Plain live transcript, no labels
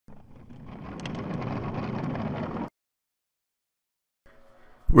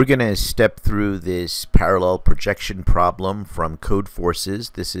We're going to step through this parallel projection problem from Code Forces.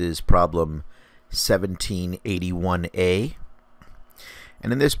 This is problem 1781A.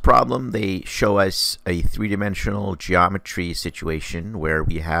 And in this problem, they show us a three-dimensional geometry situation where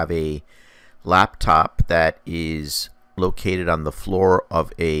we have a laptop that is located on the floor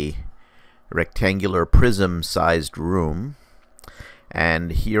of a rectangular prism-sized room.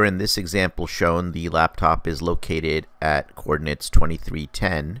 And here in this example shown, the laptop is located at coordinates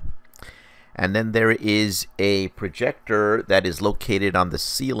 2310. And then there is a projector that is located on the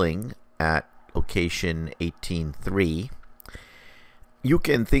ceiling at location 183. You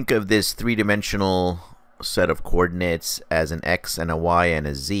can think of this three-dimensional set of coordinates as an x and a y and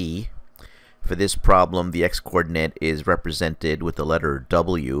a z. For this problem, the x-coordinate is represented with the letter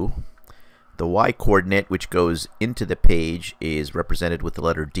W. The y-coordinate, which goes into the page, is represented with the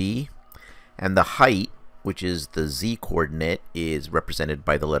letter D, and the height, which is the z-coordinate, is represented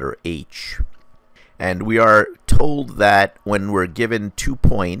by the letter H. And we are told that when we're given 2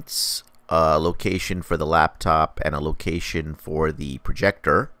 points, a location for the laptop and a location for the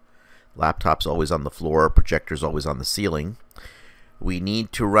projector, laptop's always on the floor, projector's always on the ceiling, we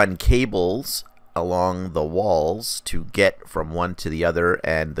need to run cables along the walls to get from one to the other,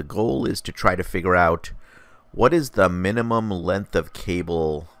 and the goal is to try to figure out what is the minimum length of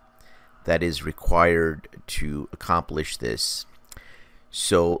cable that is required to accomplish this.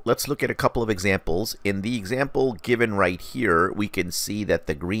 So let's look at a couple of examples. In the example given right here, we can see that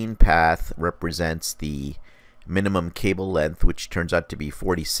the green path represents the minimum cable length, which turns out to be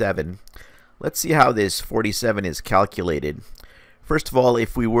 47. Let's see how this 47 is calculated. First of all,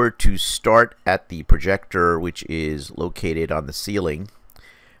 if we were to start at the projector, which is located on the ceiling,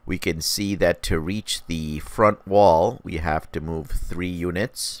 we can see that to reach the front wall, we have to move 3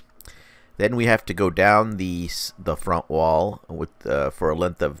 units. Then we have to go down the front wall with for a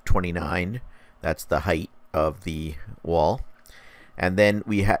length of 29. That's the height of the wall. And then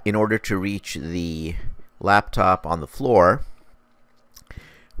in order to reach the laptop on the floor,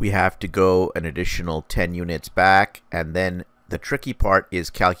 we have to go an additional 10 units back, and then the tricky part is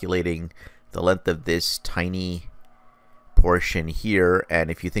calculating the length of this tiny portion here,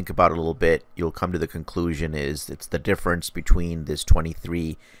 and if you think about it a little bit, you'll come to the conclusion is it's the difference between this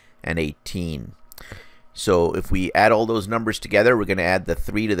 23 and 18. So if we add all those numbers together, we're going to add the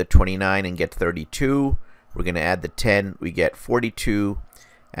 3 to the 29 and get 32. We're going to add the 10, we get 42,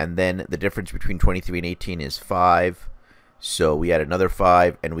 and then the difference between 23 and 18 is 5. So we add another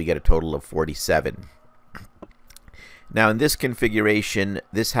 5, and we get a total of 47. Now in this configuration,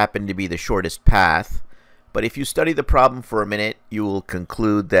 this happened to be the shortest path, but if you study the problem for a minute, you will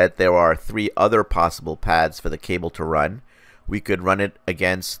conclude that there are 3 other possible paths for the cable to run. We could run it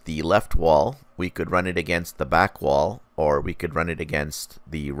against the left wall, we could run it against the back wall, or we could run it against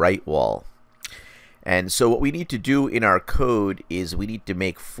the right wall. And so what we need to do in our code is we need to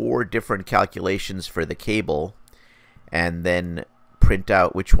make 4 different calculations for the cable, and then print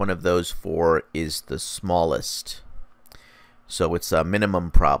out which one of those 4 is the smallest. So it's a minimum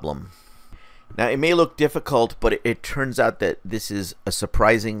problem. Now it may look difficult, but it turns out that this is a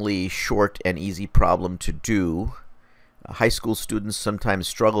surprisingly short and easy problem to do. High school students sometimes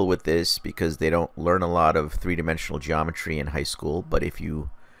struggle with this because they don't learn a lot of three-dimensional geometry in high school, but if you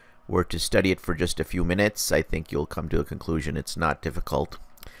were to study it for just a few minutes, I think you'll come to a conclusion it's not difficult.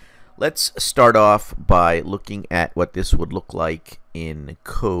 Let's start off by looking at what this would look like in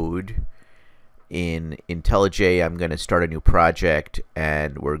code. In IntelliJ, I'm going to start a new project,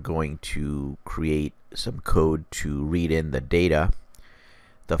 and we're going to create some code to read in the data.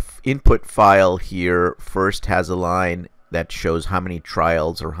 The input file here first has a line that shows how many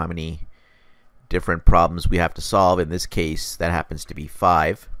trials or how many different problems we have to solve. In this case, that happens to be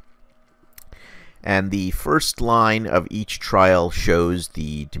 5. And the first line of each trial shows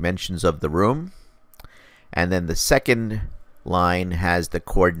the dimensions of the room, and then the second line has the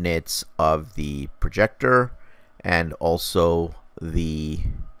coordinates of the projector and also the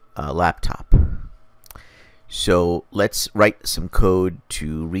laptop. So let's write some code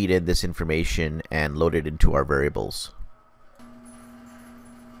to read in this information and load it into our variables.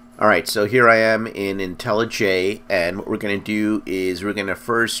 Alright, so here I am in IntelliJ, and what we're going to do is we're going to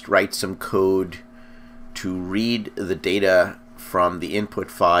first write some code to read the data from the input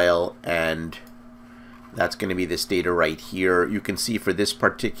file, and that's going to be this data right here. You can see for this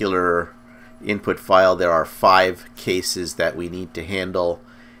particular input file there are 5 cases that we need to handle,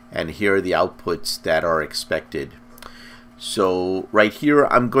 and here are the outputs that are expected. So right here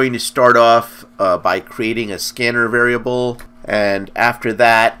I'm going to start off by creating a scanner variable, and after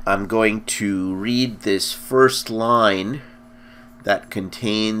that I'm going to read this first line that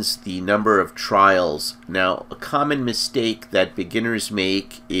contains the number of trials. Now, a common mistake that beginners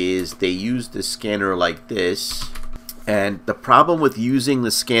make is they use the scanner like this. And the problem with using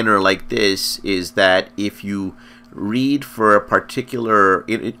the scanner like this is that if you read for a particular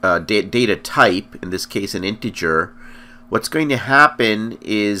data type, in this case an integer, what's going to happen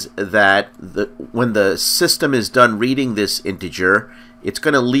is that when the system is done reading this integer, it's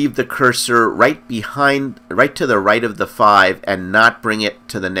going to leave the cursor right to the right of the 5 and not bring it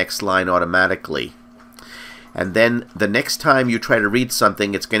to the next line automatically. And then the next time you try to read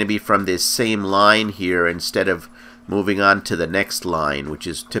something, it's going to be from this same line here instead of moving on to the next line, which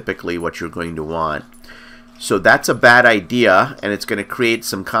is typically what you're going to want. So that's a bad idea, and it's going to create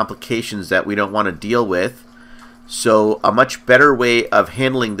some complications that we don't want to deal with. So a much better way of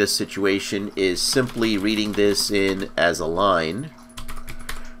handling this situation is simply reading this in as a line.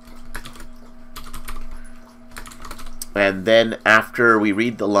 And then after we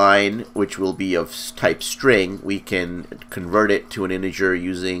read the line, which will be of type string, we can convert it to an integer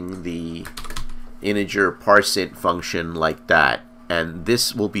using the integer parseInt function like that. And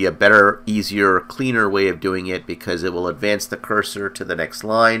this will be a better, easier, cleaner way of doing it because it will advance the cursor to the next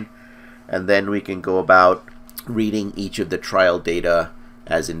line, and then we can go about reading each of the trial data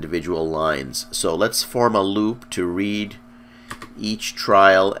as individual lines. So let's form a loop to read each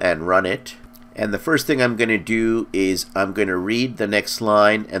trial and run it. And the first thing I'm going to do is I'm going to read the next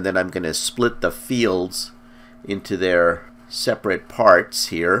line, and then I'm going to split the fields into their separate parts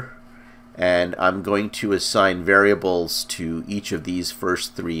here. And I'm going to assign variables to each of these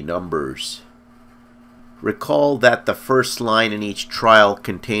first 3 numbers. Recall that the first line in each trial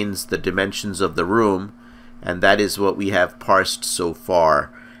contains the dimensions of the room, and that is what we have parsed so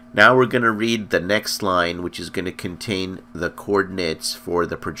far. Now we're going to read the next line, which is going to contain the coordinates for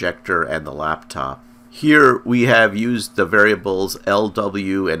the projector and the laptop. Here we have used the variables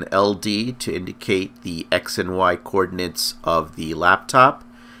LW and LD to indicate the X and Y coordinates of the laptop,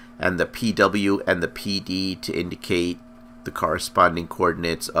 and the PW and the PD to indicate the corresponding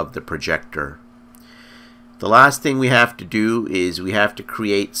coordinates of the projector. The last thing we have to do is we have to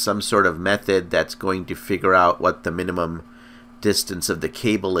create some sort of method that's going to figure out what the minimum distance of the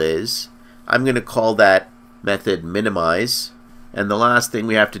cable is. I'm going to call that method minimize. And the last thing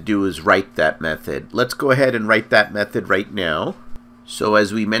we have to do is write that method. Let's go ahead and write that method right now. So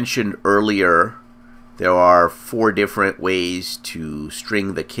as we mentioned earlier, there are 4 different ways to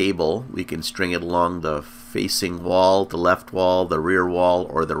string the cable. We can string it along the facing wall, the left wall, the rear wall,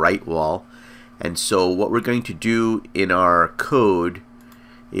 or the right wall. And so what we're going to do in our code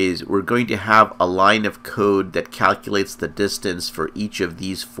is we're going to have a line of code that calculates the distance for each of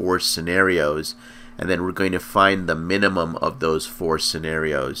these 4 scenarios, and then we're going to find the minimum of those 4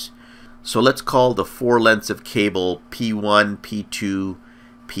 scenarios. So let's call the 4 lengths of cable P1, P2,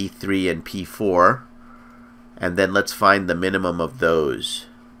 P3, and P4, and then let's find the minimum of those.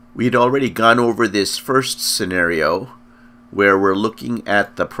 We'd already gone over this first scenario where we're looking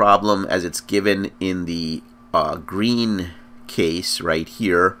at the problem as it's given in the green case right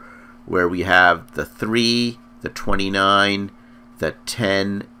here, where we have the 3, the 29, the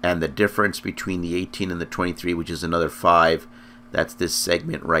 10, and the difference between the 18 and the 23, which is another 5. That's this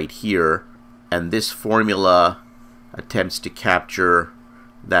segment right here. And this formula attempts to capture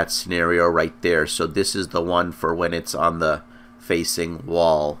that scenario right there. So this is the one for when it's on the facing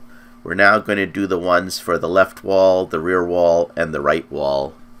wall. We're now going to do the ones for the left wall, the rear wall, and the right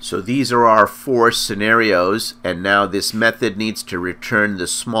wall. So these are our 4 scenarios, and now this method needs to return the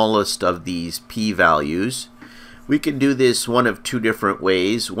smallest of these p-values. We can do this one of 2 different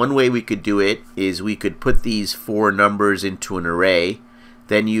ways. One way we could do it is we could put these 4 numbers into an array,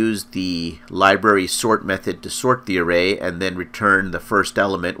 then use the library sort method to sort the array, and then return the first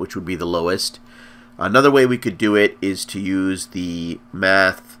element, which would be the lowest. Another way we could do it is to use the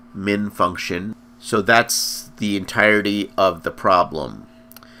math min function. So that's the entirety of the problem.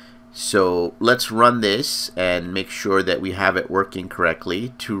 So let's run this and make sure that we have it working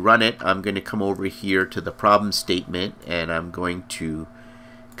correctly. To run it, I'm going to come over here to the problem statement, and I'm going to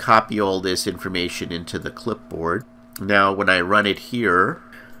copy all this information into the clipboard. Now when I run it here,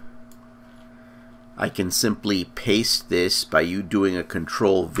 I can simply paste this by doing a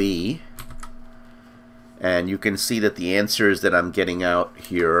Control V, and you can see that the answers that I'm getting out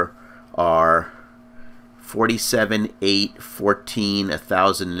here are 47, 8, 14,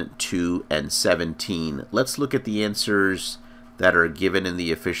 1002, and 17. Let's look at the answers that are given in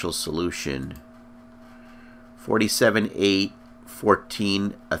the official solution. 47, 8,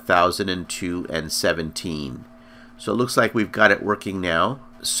 14, 1002, and 17. So it looks like we've got it working now.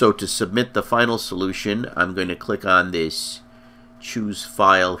 So to submit the final solution, I'm going to click on this choose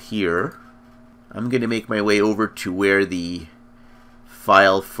File here. I'm going to make my way over to where the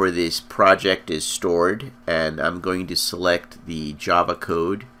file for this project is stored, and I'm going to select the Java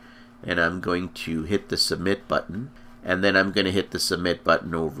code, and I'm going to hit the Submit button, and then I'm going to hit the Submit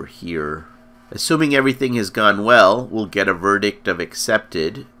button over here. Assuming everything has gone well, we'll get a verdict of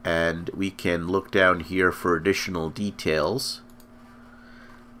accepted, and we can look down here for additional details,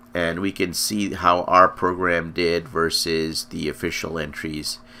 and we can see how our program did versus the official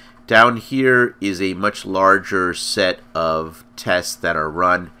entries. Down here is a much larger set of tests that are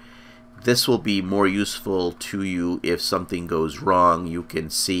run. This will be more useful to you if something goes wrong. You can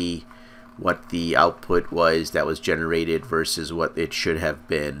see what the output was that was generated versus what it should have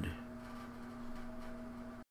been.